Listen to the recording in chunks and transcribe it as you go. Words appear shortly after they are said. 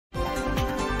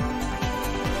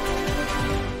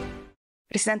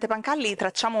Presidente Pancalli,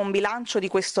 tracciamo un bilancio di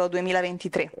questo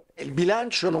 2023. Il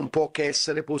bilancio non può che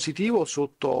essere positivo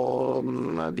sotto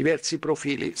diversi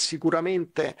profili.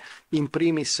 Sicuramente in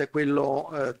primis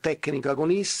quello tecnico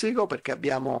agonistico, perché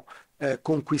abbiamo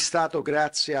conquistato,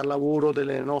 grazie al lavoro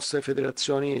delle nostre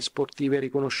federazioni sportive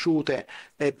riconosciute,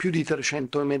 più di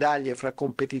 300 medaglie fra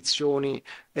competizioni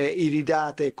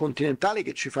iridate e continentali,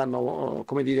 che ci fanno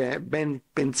come dire, ben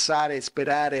pensare e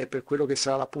sperare per quello che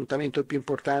sarà l'appuntamento più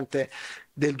importante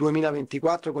del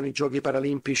 2024 con i Giochi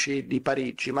Paralimpici di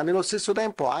Parigi, ma nello stesso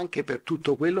tempo anche per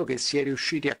tutto quello che si è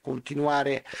riusciti a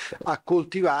continuare a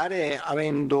coltivare,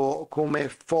 avendo come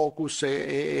focus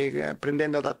e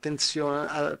prendendo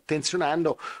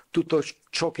attenzionando tutto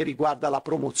ciò che riguarda la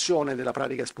promozione della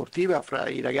pratica sportiva fra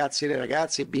i ragazzi e le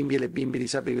ragazze, i bimbi e le bimbe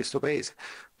disabili di questo paese.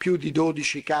 Più di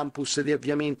 12 campus di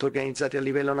avviamento organizzati a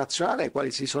livello nazionale, ai quali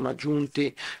si sono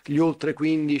aggiunti gli oltre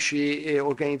 15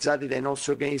 organizzati dai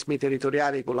nostri organismi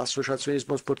territoriali con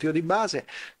l'associazionismo sportivo di base.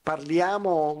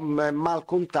 Parliamo mal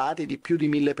contati di più di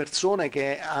 1000 persone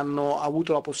che hanno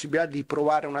avuto la possibilità di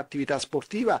provare un'attività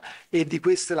sportiva, e di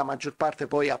queste la maggior parte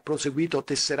poi ha proseguito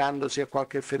tesserandosi a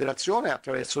qualche federazione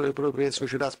attraverso le proprie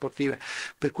società sportive,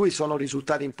 per cui sono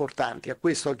risultati importanti. A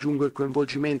questo aggiungo il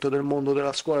coinvolgimento del mondo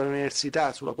della scuola e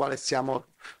dell'università,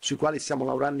 sui quali stiamo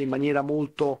lavorando in maniera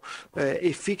molto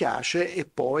efficace, e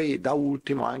poi da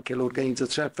ultimo anche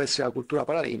l'organizzazione del Festival Cultura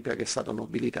Paralimpica, che è stato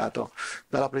nobilitato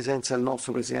dalla presenza del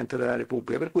nostro Presidente della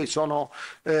Repubblica, per cui sono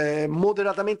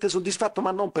moderatamente soddisfatto,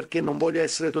 ma non perché non voglia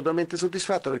essere totalmente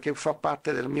soddisfatto, perché fa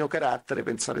parte del mio carattere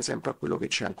pensare sempre a quello che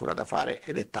c'è ancora da fare,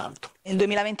 ed è tanto. Nel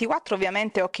 2024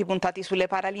 ovviamente occhi puntati sulle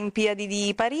Paralimpiadi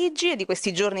di Parigi, e di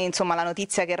questi giorni insomma la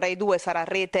notizia che Rai 2 sarà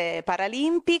rete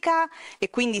paralimpica, e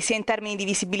quindi sia in termini di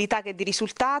visibilità che di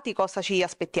risultati cosa ci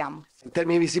aspettiamo? In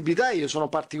termini di visibilità io sono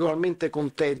particolarmente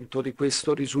contento di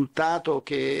questo risultato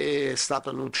che è stato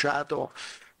annunciato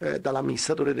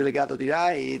dall'amministratore delegato di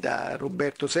Rai, da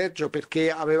Roberto Sergio, perché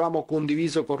avevamo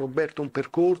condiviso con Roberto un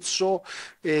percorso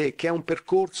che è un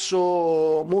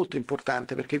percorso molto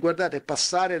importante, perché guardate,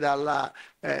 passare da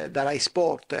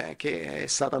RaiSport, che è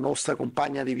stata nostra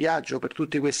compagna di viaggio per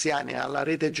tutti questi anni, alla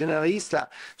rete generalista,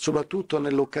 soprattutto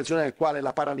nell'occasione del quale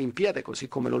la Paralimpiade, così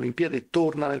come l'Olimpiade,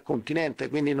 torna nel continente,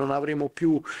 quindi non avremo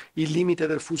più il limite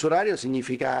del fuso orario,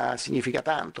 significa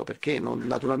tanto, perché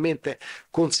naturalmente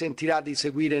consentirà di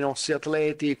seguire i nostri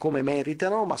atleti come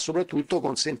meritano, ma soprattutto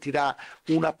consentirà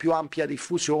una più ampia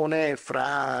diffusione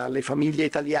fra le famiglie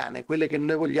italiane, quelle che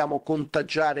noi vogliamo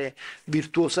contagiare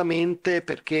virtuosamente,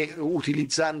 perché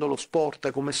utilizzando lo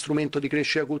sport come strumento di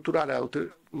crescita culturale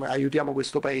aiutiamo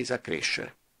questo paese a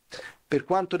crescere. Per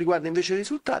quanto riguarda invece i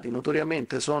risultati,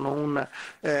 notoriamente sono un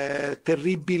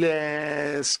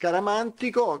terribile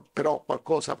scaramantico, però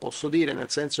qualcosa posso dire, nel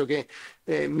senso che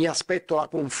mi aspetto la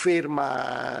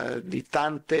conferma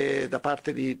da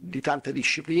parte di tante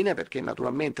discipline, perché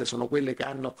naturalmente sono quelle che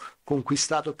hanno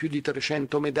conquistato più di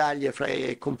 300 medaglie fra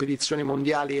le competizioni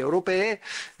mondiali e europee,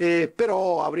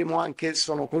 però avremo anche,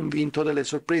 sono convinto, delle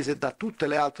sorprese da tutte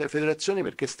le altre federazioni,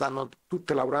 perché stanno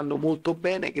tutte lavorando molto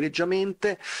bene,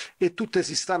 egregiamente, e tutte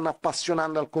si stanno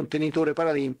appassionando al contenitore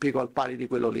paralimpico al pari di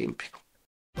quello olimpico.